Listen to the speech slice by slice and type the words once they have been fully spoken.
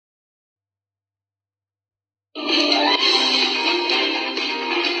This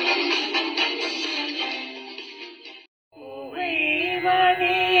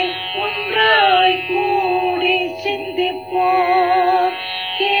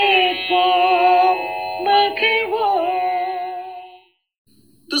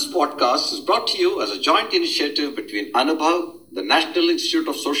podcast is brought to you as a joint initiative between Anubhav, the National Institute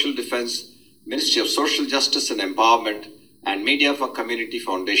of Social Defense, Ministry of Social Justice and Empowerment, and Media for Community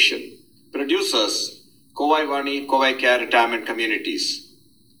Foundation. Producers, Kovai Vani, Kovai Care Retirement Communities.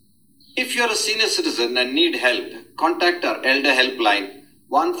 If you are a senior citizen and need help, contact our Elder Helpline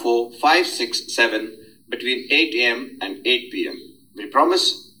 14567 between 8 a.m. and 8 p.m. We promise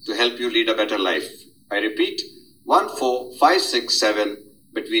to help you lead a better life. I repeat, 14567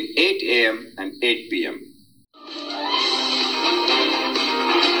 between 8 a.m. and 8 p.m.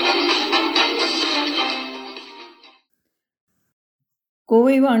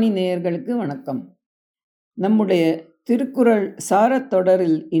 கோவைவாணி நேயர்களுக்கு வணக்கம். நம்முடைய திருக்குறள் சாரத்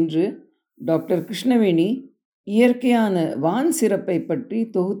தொடரில் இன்று doctor Krishnaveni இயற்கையான வான் சிறப்பை பற்றி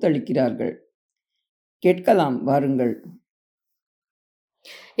தொகுத்தளிக்கிறார்கள். கேட்கலாம் வாருங்கள்.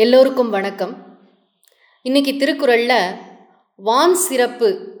 எல்லோருக்கும் வணக்கம். இன்னைக்கு திருக்குறளில் வான் சிறப்பு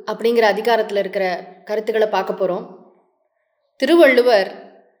அப்படிங்கிற அதிகாரத்தில் இருக்கிற கருத்துக்களை பார்க்க போகிறோம். திருவள்ளுவர்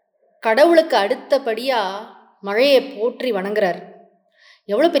கடவுளுக்கு அடுத்தபடியாக மழையை போற்றி வணங்குறார்.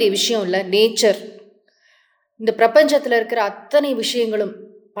 எவ்வளோ பெரிய விஷயம் இல்லை? நேச்சர், இந்த பிரபஞ்சத்தில் இருக்கிற அத்தனை விஷயங்களும்,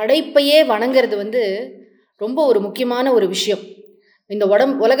 படைப்பையே வணங்குறது ரொம்ப ஒரு முக்கியமான ஒரு விஷயம். இந்த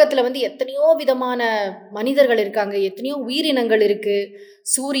உலகத்தில் எத்தனையோ விதமான மனிதர்கள் இருக்காங்க, எத்தனையோ உயிரினங்கள் இருக்குது.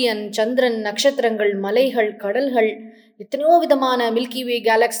 சூரியன், சந்திரன், நட்சத்திரங்கள், மலைகள், கடல்கள், எத்தனையோ விதமான மில்கிவே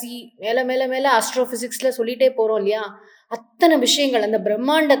கேலக்ஸி, மேலே மேலே மேலே ஆஸ்ட்ரோஃபிசிக்ஸில் சொல்லிகிட்டே போகிறோம் இல்லையா? அத்தனை விஷயங்கள், அந்த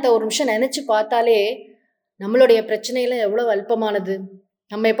பிரம்மாண்டத்தை ஒரு நிமிஷம் நினச்சி பார்த்தாலே நம்மளுடைய பிரச்சனையெல்லாம் எவ்வளோ அல்பமானது.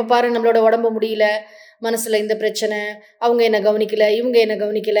 நம்ம எப்போ பாரு நம்மளோட உடம்பு முடியல, மனசில் இந்த பிரச்சனை, அவங்க என்ன கவனிக்கலை, இவங்க என்ன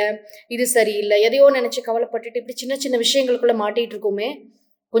கவனிக்கலை, இது சரியில்லை, எதையோ நினச்சி கவலைப்பட்டுட்டு இப்படி சின்ன சின்ன விஷயங்களுக்குள்ளே மாட்டிகிட்டு இருக்கோமே.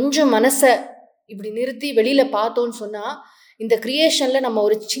 கொஞ்சம் மனசை இப்படி நிறுத்தி வெளியில் பார்த்தோன்னு சொன்னால் இந்த கிரியேஷனில் நம்ம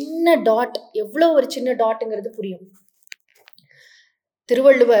ஒரு சின்ன டாட், எவ்வளோ ஒரு சின்ன டாட்டுங்கிறது புரியும்.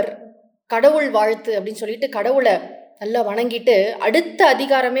 திருவள்ளுவர் கடவுள் வாழ்த்து அப்படின்னு சொல்லிட்டு கடவுளை நல்லா வணங்கிட்டு அடுத்த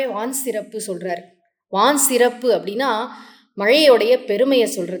அதிகாரமே வான் சிறப்பு சொல்கிறார். வான் சிறப்பு அப்படின்னா மழையோடைய பெருமையை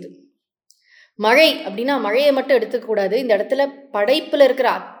சொல்கிறது. மழை அப்படின்னா மழையை மட்டும் எடுத்துக்கூடாது. இந்த இடத்துல படைப்பில் இருக்கிற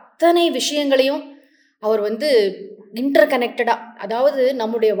அத்தனை விஷயங்களையும் அவர் இன்டர் கனெக்டடாக, அதாவது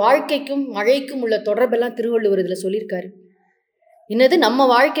நம்முடைய வாழ்க்கைக்கும் மழைக்கும் உள்ள தொடர்பெல்லாம் திருவள்ளுவர் இதில் சொல்லியிருக்காரு. என்னது, நம்ம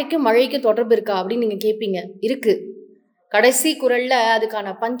வாழ்க்கைக்கும் மழைக்கும் தொடர்பு இருக்கா அப்படின்னு நீங்கள் கேட்பீங்க. இருக்குது. கடைசி குறளில் அதுக்கான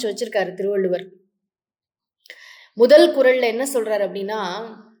பஞ்ச் வச்சிருக்காரு திருவள்ளுவர். முதல் குறளில் என்ன சொல்கிறார் அப்படின்னா,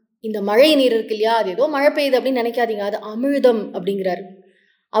 இந்த மழை நீர் இருக்கு இல்லையா, அது ஏதோ மழை பெய்யுது அப்படின்னு நினைக்காதீங்க, அது அமிழ்தம் அப்படிங்கிறாரு.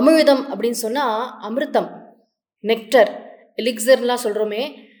 அமிழ்தம் அப்படின்னு சொன்னால் அமிர்தம், நெக்டர், எலிக்சர்லாம் சொல்கிறோமே,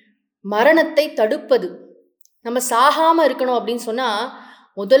 மரணத்தை தடுப்பது. நம்ம சாகாமல் இருக்கணும் அப்படின்னு சொன்னால்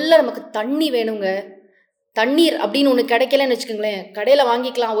முதல்ல நமக்கு தண்ணி வேணுங்க. தண்ணீர் அப்படின்னு ஒன்று கிடைக்கலன்னு வச்சுக்கோங்களேன், கடையில்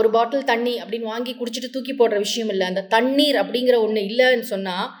வாங்கிக்கலாம் ஒரு பாட்டில் தண்ணி அப்படின்னு வாங்கி குடிச்சிட்டு தூக்கி போடுற விஷயம் இல்லை. அந்த தண்ணீர் அப்படிங்கிற ஒன்று இல்லைன்னு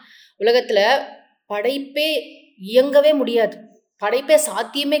சொன்னால் உலகத்தில் படைப்பே இயங்கவே முடியாது, படைப்பே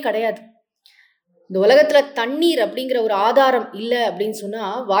சாத்தியமே கிடையாது. இந்த உலகத்தில் தண்ணீர் அப்படிங்கிற ஒரு ஆதாரம் இல்லை அப்படின்னு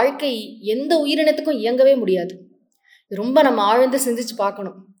சொன்னால் வாழ்க்கை எந்த உயிரினத்துக்கும் இயங்கவே முடியாது. ரொம்ப நம்ம ஆழ்ந்து சிந்திச்சு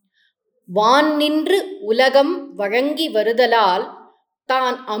பார்க்கணும். வான் நின்று உலகம் வழங்கி வருதலால்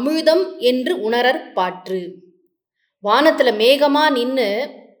தான் அமிழ்தம் என்று உணரற் பாற்று. வானத்தில் மேகமா நின்று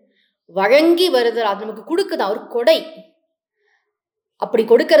வழங்கி வருதல், அது நமக்கு கொடுக்குதா ஒரு கொடை. அப்படி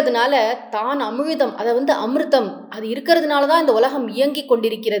கொடுக்கறதுனால தான் அமிழ்தம், அதை அமிர்தம், அது இருக்கிறதுனால தான் இந்த உலகம் இயங்கி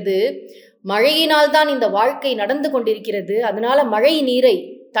கொண்டிருக்கிறது. மழையினால் தான் இந்த வாழ்க்கை நடந்து கொண்டிருக்கிறது. அதனால மழை நீரை,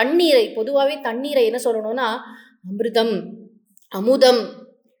 தண்ணீரை, பொதுவாகவே தண்ணீரை என்ன சொல்லணும்னா அமிர்தம், அமுதம்.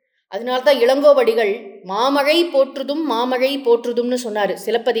 அதனால்தான் இளங்கோவடிகள் மாமழை போற்றுதும் மாமழை போற்றுதும்னு சொன்னார்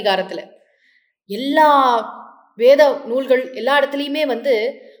சிலப்பதிகாரத்தில். எல்லா வேத நூல்கள் எல்லா இடத்துலையுமே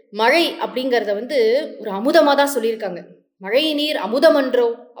மழை அப்படிங்கிறத ஒரு அமுதமாக தான் சொல்லியிருக்காங்க. மழை நீர் அமுதமன்றோ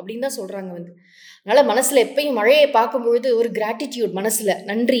அப்படின்னு தான் சொல்கிறாங்க. அதனால் மனசில் எப்பயும் மழையை பார்க்கும் பொழுது ஒரு கிராட்டிடியூட், மனசில்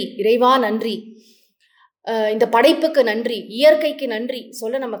நன்றி, இறைவா நன்றி, இந்த படைப்புக்கு நன்றி, இயற்கைக்கு நன்றி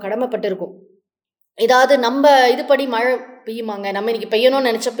சொல்ல நம்ம கடமைப்பட்டிருக்கோம். ஏதாவது நம்ம இதுபடி மழை பெய்யுமாங்க? நம்ம இன்னைக்கு பெய்யணும்னு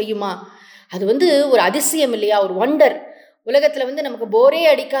நினச்சா பெய்யுமா? அது ஒரு அதிசயம் இல்லையா, ஒரு ஒண்டர். உலகத்தில் நமக்கு போரே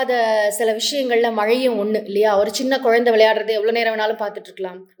அடிக்காத சில விஷயங்களில் மழையும் ஒன்று இல்லையா? ஒரு சின்ன குழந்தை விளையாடுறது எவ்வளோ நேரம் வேணாலும்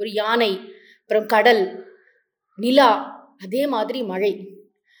பார்த்துட்ருக்கலாம். ஒரு யானை, அப்புறம் கடல், நிலா, அதே மாதிரி மழை.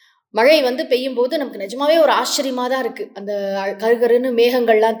 மழை பெய்யும் போது நமக்கு நிஜமாவே ஒரு ஆச்சரியமாக தான் இருக்குது. அந்த கருகருன்னு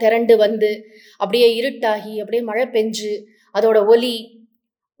மேகங்கள்லாம் திரண்டு அப்படியே இருட்டாகி அப்படியே மழை பெஞ்சு அதோட ஒலி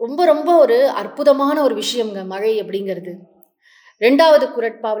ரொம்ப ரொம்ப ஒரு அற்புதமான ஒரு விஷயம்ங்க மழை அப்படிங்கிறது. 2வது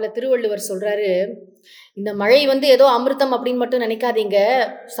குறட்பாவில் திருவள்ளுவர் சொல்றாரு, இந்த மழை ஏதோ அமிர்தம் அப்படின்னு மட்டும் நினைக்காதீங்க.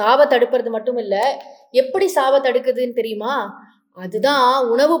 சாவை தடுப்பது மட்டும் இல்லை, எப்படி சாவை தடுக்குதுன்னு தெரியுமா? அதுதான்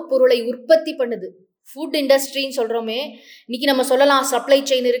உணவுப் பொருளை உற்பத்தி பண்ணுது. ஃபுட் இண்டஸ்ட்ரின்னு சொல்கிறோமே, இன்னைக்கு நம்ம சொல்லலாம் சப்ளை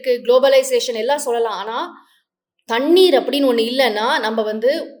செயின் இருக்குது, குளோபலைசேஷன் எல்லாம் சொல்லலாம். ஆனால் தண்ணீர் அப்படின்னு ஒன்று இல்லைன்னா நம்ம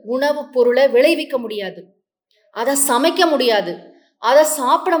உணவுப் பொருளை விளைவிக்க முடியாது, அதை சமைக்க முடியாது, அதை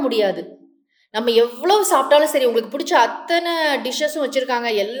சாப்பிட முடியாது. நம்ம எவ்வளோ சாப்பிட்டாலும் சரி, உங்களுக்கு பிடிச்ச அத்தனை டிஷ்ஷஸும் வச்சுருக்காங்க,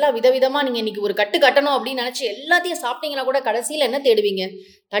 எல்லாம் விதவிதமாக நீங்கள் இன்றைக்கி ஒரு கட்டு கட்டணும் அப்படின்னு நினச்சி எல்லாத்தையும் சாப்பிட்டீங்கன்னா கூட கடைசியில் என்ன தேடுவீங்க?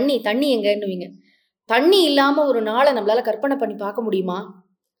 தண்ணி. தண்ணி எங்கன்னுவீங்க. தண்ணி இல்லாமல் ஒரு நாளை நம்மளால் கற்பனை பண்ணி பார்க்க முடியுமா?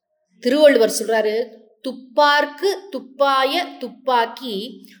 திருவள்ளுவர் சொல்கிறாரு, துப்பார்க்கு துப்பாய துப்பாக்கி,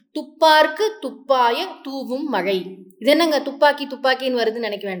 துப்பார்க்கு துப்பாய தூவும் மழை. இது என்னங்க துப்பாக்கி துப்பாக்கின்னு வருதுன்னு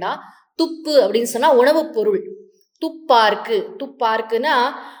நினைக்க வேண்டாம். துப்பு அப்படின்னு சொன்னால் உணவுப் பொருள். துப்பார்க்கு, துப்பார்க்குன்னா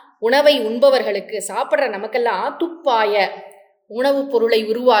உணவை உண்பவர்களுக்கு, சாப்பிட்ற நமக்கெல்லாம் துப்பாய உணவுப் பொருளை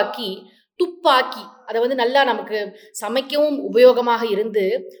உருவாக்கி, துப்பாக்கி அதை நல்லா நமக்கு சமைக்கவும் உபயோகமாக இருந்து,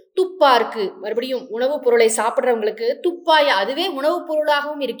 துப்பார்க்கு மறுபடியும் உணவுப் பொருளை சாப்பிட்றவங்களுக்கு துப்பாய அதுவே உணவுப்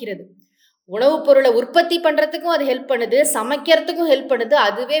பொருளாகவும் இருக்கிறது. உணவுப் பொருளை உற்பத்தி பண்ணுறதுக்கும் அது ஹெல்ப் பண்ணுது, சமைக்கிறதுக்கும் ஹெல்ப் பண்ணுது,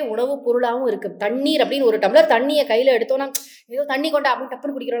 அதுவே உணவுப் பொருளாகவும் இருக்குது. தண்ணீர் அப்படின்னு ஒரு டம்ளர் தண்ணியை கையில் எடுத்தோன்னா ஏதோ தண்ணி கொண்டா அப்படின்னு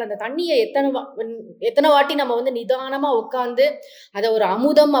டப்புன்னு குடிக்கிறோம். அந்த தண்ணியை எத்தனை வாட்டி நம்ம நிதானமாக உட்காந்து அதை ஒரு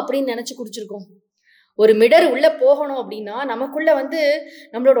அமுதம் அப்படின்னு நினச்சி குடிச்சிருக்கோம். ஒரு மிடர் உள்ளே போகணும் அப்படின்னா நமக்குள்ளே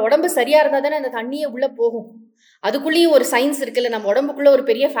நம்மளோட உடம்பு சரியாக இருந்தால் தானே அந்த தண்ணியை உள்ளே போகும். அதுக்குள்ளேயும் ஒரு சயின்ஸ் இருக்குல்ல, நம்ம உடம்புக்குள்ளே ஒரு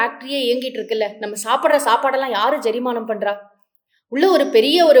பெரிய ஃபேக்ட்ரியே இயங்கிட்டு இருக்குல்ல. நம்ம சாப்பிட்ற சாப்பாடெல்லாம் யார் ஜெரிமானம் பண்ணுறா? உள்ள ஒரு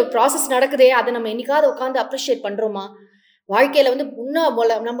பெரிய ஒரு ப்ராசஸ் நடக்குதே, அதை நம்ம என்னைக்காவது உட்காந்து அப்ரிஷியேட் பண்ணுறோமா? வாழ்க்கையில்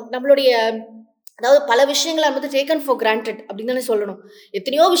நம்மளுடைய அதாவது பல விஷயங்களை டேக்கன் ஃபார் கிராண்டட் அப்படின்னு தானே சொல்லணும்.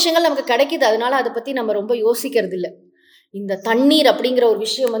 எத்தனையோ விஷயங்கள் நமக்கு கிடைக்கிது, அதனால அதை பற்றி நம்ம ரொம்ப யோசிக்கிறது இல்லை. இந்த தண்ணீர் அப்படிங்கிற ஒரு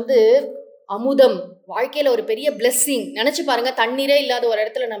விஷயம் அமுதம், வாழ்க்கையில் ஒரு பெரிய பிளெஸ்ஸிங். நினச்சி பாருங்கள், தண்ணீரே இல்லாத ஒரு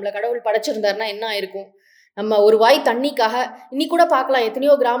இடத்துல நம்மளை கடவுள் படைச்சிருந்தாருன்னா என்ன ஆயிருக்கும்? நம்ம ஒரு வாய் தண்ணிக்காக இன்னைக்கு கூட பார்க்கலாம்,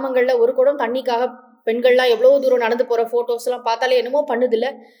 எத்தனையோ கிராமங்களில் ஒரு குடம் தண்ணிக்காக பெண்கள்லாம் எவ்வளோ தூரம் நடந்து போகிற ஃபோட்டோஸ்லாம் பார்த்தாலே என்னமோ பண்ணுதில்ல.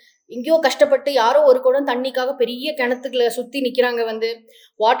 எங்கேயோ கஷ்டப்பட்டு யாரோ ஒரு குடம் தண்ணிக்காக பெரிய கிணத்துக்குள்ள சுற்றி நிற்கிறாங்க,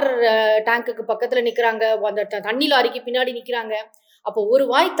 வாட்டர் டேங்குக்கு பக்கத்தில் நிற்கிறாங்க, அந்த தண்ணி லாரிக்கு பின்னாடி நிற்கிறாங்க. அப்போ ஒரு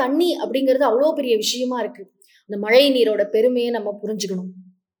வாய் தண்ணி அப்படிங்கிறது அவ்வளோ பெரிய விஷயமா இருக்குது. அந்த மழை நீரோட பெருமையை நம்ம புரிஞ்சுக்கணும்.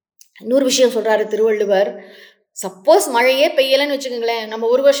 இன்னொரு விஷயம் சொல்கிறாரு திருவள்ளுவர், சப்போஸ் மழையே பெய்யலைன்னு வச்சுக்கோங்களேன், நம்ம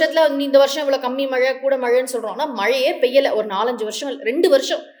ஒரு வருஷத்தில் இந்த வருஷம் இவ்வளோ கம்மி மழை கூட மழைன்னு சொல்கிறோம், ஆனால் மழையே பெய்யலை, ஒரு 4-5 வருஷம் 2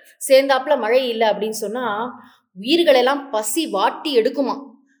 வருஷம் சேர்ந்தாப்புல மழை இல்லை அப்படின்னு சொன்னால் உயிர்களெல்லாம் பசி வாட்டி எடுக்குமா.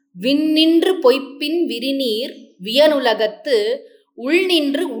 விண்ணின்று பொய்ப்பின் விரிநீர் வியனுலகத்து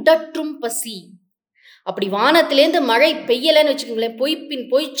உள்நின்று உடற்றும் பசி. அப்படி வானத்திலேருந்து மழை பெய்யலைன்னு வச்சுக்கோங்களேன்,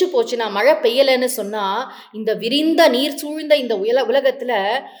 பொய்ச்சு போச்சுன்னா, மழை பெய்யலைன்னு சொன்னால் இந்த விரிந்த நீர் சூழ்ந்த இந்த உலகத்தில்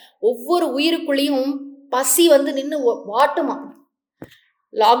ஒவ்வொரு உயிருக்குள்ளேயும் பசி நின்று வாட்டுமா.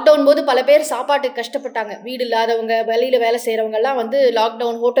 லாக்டவுன் போது பல பேர் சாப்பாட்டுக்கு கஷ்டப்பட்டாங்க. வீடு இல்லாதவங்க, வெளியில் வேலை செய்கிறவங்கெல்லாம்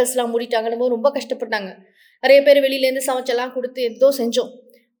லாக்டவுன் ஹோட்டல்ஸ்லாம் மூடிட்டாங்கன்னு போது ரொம்ப கஷ்டப்பட்டாங்க. நிறைய பேர் வெளியிலேருந்து சமைச்செல்லாம் கொடுத்து ஏதோ செஞ்சோம்.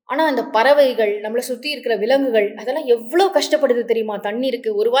 ஆனால் அந்த பறவைகள், நம்மளை சுற்றி இருக்கிற விலங்குகள், அதெல்லாம் எவ்வளோ கஷ்டப்படுது தெரியுமா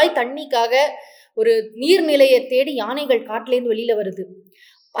தண்ணீருக்கு? ஒரு வாய் தண்ணிக்காக ஒரு நீர்நிலையை தேடி யானைகள் காட்டிலேருந்து வெளியில் வருது.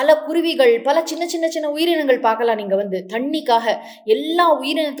 பல குருவிகள், பல சின்ன சின்ன சின்ன உயிரினங்கள் பார்க்கலாம். நீங்கள் தண்ணிக்காக, எல்லா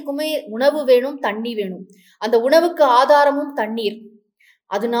உயிரினத்துக்குமே உணவு வேணும், தண்ணி வேணும். அந்த உணவுக்கு ஆதாரமும் தண்ணீர்.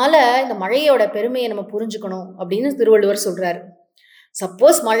 அதனால இந்த மழையோட பெருமையை நம்ம புரிஞ்சுக்கணும் அப்படின்னு திருவள்ளுவர் சொல்றாரு.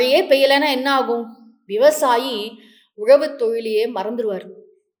 சப்போஸ் மழையே பெய்யலைன்னா என்ன ஆகும்? விவசாயி உழவு தொழிலையே மறந்துடுவார்.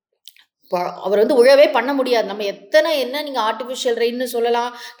 அவர் உழவே பண்ண முடியாது. நம்ம என்ன நீங்கள் ஆர்டிஃபிஷியல் ரெயின்னு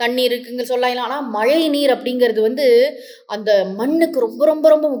சொல்லலாம், தண்ணி இருக்குங்க சொல்லலாம், ஆனால் மழை நீர் அப்படிங்கிறது அந்த மண்ணுக்கு ரொம்ப ரொம்ப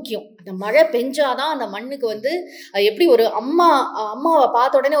ரொம்ப முக்கியம். அந்த மழை பெஞ்சாதான் அந்த மண்ணுக்கு அது எப்படி ஒரு அம்மாவை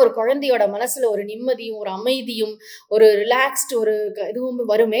பார்த்த உடனே ஒரு குழந்தையோட மனசுல ஒரு நிம்மதியும் ஒரு அமைதியும் ஒரு ரிலாக்ஸ்டு ஒரு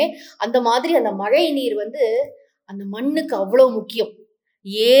இதுவும் வருமே, அந்த மாதிரி அந்த மழை நீர் அந்த மண்ணுக்கு அவ்வளோ முக்கியம்.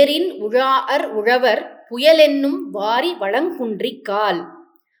 ஏரின் உழார் உழவர் புயல் என்னும் வாரி வளங்குன்றி கால்.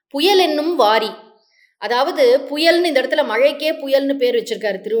 புயல் என்னும் வாரி, அதாவது புயல்னு இந்த இடத்துல மழைக்கே புயல்னு பேர்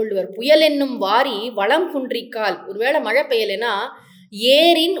வச்சிருக்காரு திருவள்ளுவர். புயல் என்னும் வாரி வளங்குன்றிக்கால். ஒருவேளை மழை பெய்யலைன்னா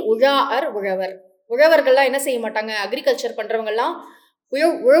ஏரின் உழார் உழவர், உழவர்கள்லாம் என்ன செய்ய மாட்டாங்க, அக்ரிகல்ச்சர் பண்றவங்கெல்லாம்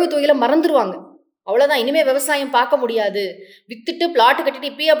உழவு தொழிலை மறந்துடுவாங்க. அவ்வளோதான், இனிமேல் விவசாயம் பார்க்க முடியாது, வித்துட்டு பிளாட்டு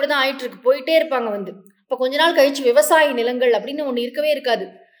கட்டிட்டு இப்பயே அப்படிதான் ஆயிட்டு இருக்கு, போயிட்டே இருப்பாங்க. இப்போ கொஞ்ச நாள் கழிச்சு விவசாய நிலங்கள் அப்படின்னு ஒன்று இருக்கவே இருக்காது.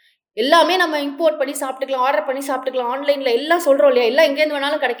 எல்லாமே நம்ம இம்போர்ட் பண்ணி சாப்பிட்டுக்கலாம், ஆர்டர் பண்ணி சாப்பிட்டுக்கலாம், ஆன்லைனில் எல்லாம் சொல்கிறோம் இல்லையா, எல்லாம் எங்கேருந்து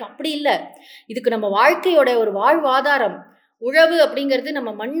வேணாலும் கிடைக்கும். அப்படி இல்லை, இதுக்கு நம்ம வாழ்க்கையோட ஒரு வாழ்வாதாரம் உழவு அப்படிங்கிறது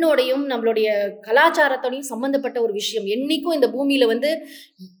நம்ம மண்ணோடையும் நம்மளுடைய கலாச்சாரத்தோடையும் சம்மந்தப்பட்ட ஒரு விஷயம். என்னைக்கும் இந்த பூமியில்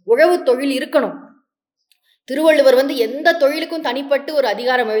உழவு தொழில் இருக்கணும். திருவள்ளுவர் எந்த தொழிலுக்கும் தனிப்பட்டு ஒரு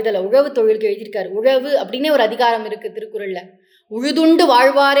அதிகாரம் எழுதலை. உழவு தொழிலுக்கு எழுதியிருக்காரு. உழவு அப்படின்னே ஒரு அதிகாரம் இருக்கு திருக்குறள்ல. உழுதுண்டு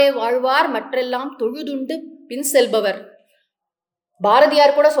வாழ்வாரே வாழ்வார், மற்றெல்லாம் தொழுதுண்டு பின் செல்பவர்.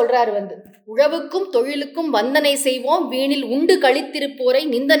 பாரதியார் கூட சொல்றாரு, உழவுக்கும் தொழிலுக்கும் வந்தனை செய்வோம், வீணில் உண்டு கழித்திருப்போரை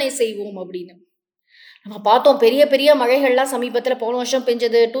நிந்தனை செய்வோம் அப்படின்னு. நம்ம பார்த்தோம் பெரிய பெரிய மழைகள்லாம் சமீபத்தில் போன வருஷம்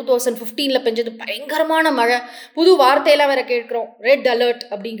பெஞ்சது, 2015 பெஞ்சது, பயங்கரமான மழை. புது வார்த்தையெல்லாம் வேற கேட்கிறோம், ரெட் அலர்ட்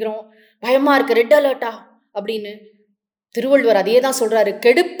அப்படிங்கிறோம். பயமா இருக்கு, ரெட் அலர்ட்டா அப்படின்னு. திருவள்ளுவர் அதே தான் சொல்றாரு,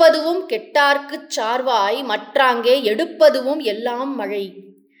 கெடுப்பதுவும் கெட்டார்க்கு சார்வாய் மற்றாங்கே எடுப்பதுவும் எல்லாம் மழை.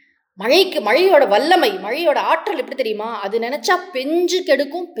 மழையோட வல்லமை, மழையோட ஆற்றல் எப்படி தெரியுமா? அது நினைச்சா பெஞ்சு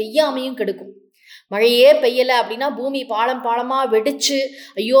கெடுக்கும், பெய்யாமையும் கெடுக்கும். மழையே பெய்யலை அப்படின்னா பூமி பாலம் பாலமாக வெடிச்சு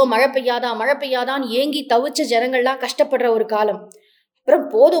ஐயோ மழை பெய்யாதான் ஏங்கி தவிச்ச ஜனங்கள்லாம் கஷ்டப்படுற ஒரு காலம். அப்புறம்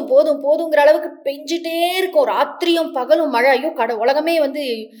போதும் போதும் போதுங்கிற அளவுக்கு பெஞ்சிட்டே இருக்கும், ராத்திரியும் பகலும் மழை. ஐயோ உலகமே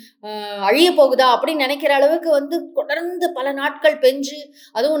அழிய போகுதா அப்படின்னு நினைக்கிற அளவுக்கு தொடர்ந்து பல நாட்கள் பெஞ்சு,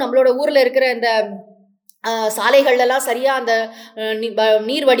 அதுவும் நம்மளோட ஊரில் இருக்கிற இந்த சாலைகள்லாம் சரியா அந்த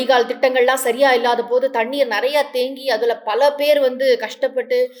நீர் வடிகால் திட்டங்கள்லாம் சரியா இல்லாத போது தண்ணீர் நிறைய தேங்கி அதுல பல பேர்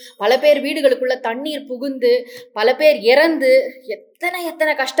கஷ்டப்பட்டு, பல பேர் வீடுகளுக்குள்ள தண்ணீர் புகுந்து, பல பேர் இறந்து,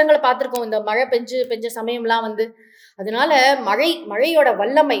 எத்தனை கஷ்டங்களை பார்த்துருக்கோம் இந்த மழை பெஞ்ச சமயம்லாம். அதனால மழையோட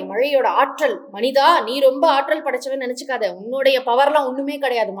வல்லமை, மழையோட ஆற்றல். மனிதா, நீ ரொம்ப ஆற்றல் படைச்சவன் நினைச்சுக்காத, உன்னுடைய பவர்லாம் ஒண்ணுமே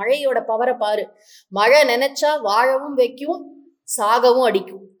கிடையாது. மழையோட பவரை பாரு. மழை நினைச்சா வாழவும் வைக்கும், சாகவும்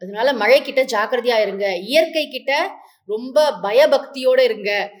அடிக்கும். அதனால மழை கிட்ட ஜாக்கிரதையா இருங்க. இயற்கை கிட்ட ரொம்ப பயபக்தியோட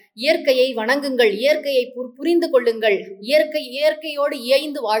இருங்க. இயற்கையை வணங்குங்கள், இயற்கையை புரிந்து கொள்ளுங்கள், இயற்கையோடு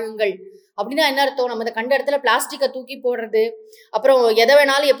இயைந்து வாழுங்கள். அப்படின்னா என்ன அர்த்தம்? நம்ம இந்த கண்ட இடத்துல பிளாஸ்டிக்கை தூக்கி போடுறது, அப்புறம் எதை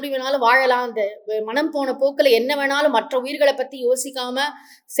வேணாலும் எப்படி வேணாலும் வாழலாம், இந்த மனம் போன போக்கில் என்ன வேணாலும் மற்ற உயிர்களை பற்றி யோசிக்காம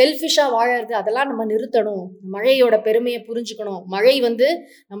செல்ஃபிஷாக வாழறது, அதெல்லாம் நம்ம நிறுத்தணும். மழையோட பெருமையை புரிஞ்சுக்கணும். மழை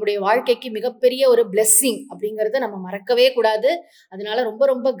நம்முடைய வாழ்க்கைக்கு மிகப்பெரிய ஒரு பிளெஸ்ஸிங் அப்படிங்கிறத நம்ம மறக்கவே கூடாது. அதனால ரொம்ப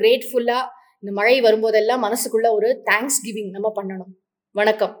ரொம்ப கிரேட்ஃபுல்லாக இந்த மழை வரும்போதெல்லாம் மனசுக்குள்ள ஒரு தேங்க்ஸ் கிவிங் நம்ம பண்ணணும்.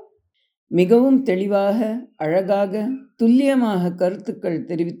 வணக்கம். மிகவும் தெளிவாக, அழகாக, துல்லியமாக கருத்துக்கள்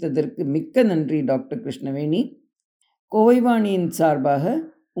தெரிவித்ததற்கு மிக்க நன்றி டாக்டர் கிருஷ்ணவேணி. கோவைவாணியின் சார்பாக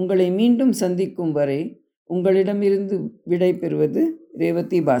உங்களை மீண்டும் சந்திக்கும் வரை உங்களிடமிருந்து விடை பெறுவது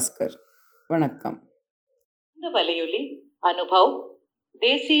ரேவதி பாஸ்கர். வணக்கம். இந்த வலையொலி அனுபவ்,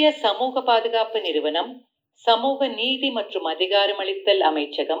 தேசிய சமூக பாதுகாப்பு நிறுவனம், சமூக நீதி மற்றும் அதிகாரமளித்தல்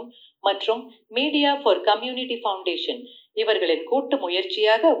அமைச்சகம் மற்றும் மீடியா ஃபார் கம்யூனிட்டி ஃபவுண்டேஷன் இவர்களின் கூட்டு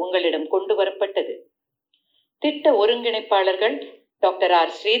முயற்சியாக உங்களிடம் கொண்டு வரப்பட்டது. திட்ட ஒருங்கிணைப்பாளர்கள் டாக்டர்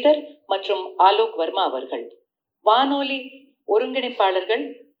ஆர் ஸ்ரீதர் மற்றும் ஆலோக் வர்மா அவர்கள். வானொலி ஒருங்கிணைப்பாளர்கள்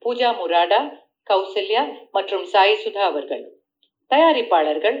பூஜா முராடா, கௌசல்யா மற்றும் சாய் சுதா அவர்கள்.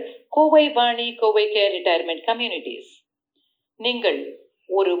 தயாரிப்பாளர்கள் Kovai Vani, Kovai care retirement communities. நீங்கள்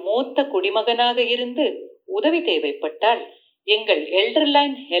ஒரு மூத்த குடிமகனாக இருந்து உதவி தேவைப்பட்டால் எங்கள்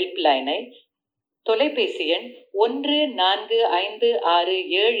எல்டர்லைன் ஹெல்ப் லைனை தொலைபேசி எண்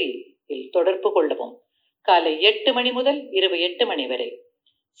 145667 தொடர்பு கொள்ளவும். காலை 8 மணி முதல் இரவு 8 மணி வரை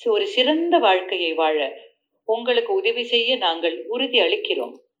ஒரு சிறந்த வாழ்க்கையை வாழ உங்களுக்கு உதவி செய்ய நாங்கள் உறுதி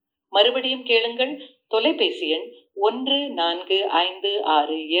அளிக்கிறோம். மறுபடியும் கேளுங்கள், தொலைபேசி எண்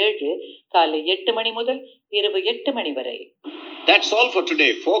 145667 காலை 8 மணி முதல் இரவு 8 மணி வரை. That's all for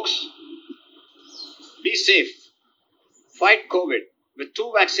today, folks. Be safe. Fight COVID with 2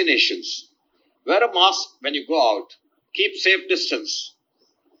 vaccinations. Wear a mask when you go out. Keep safe distance.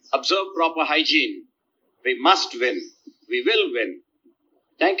 Observe proper hygiene. We must win. We will win.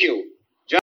 Thank you.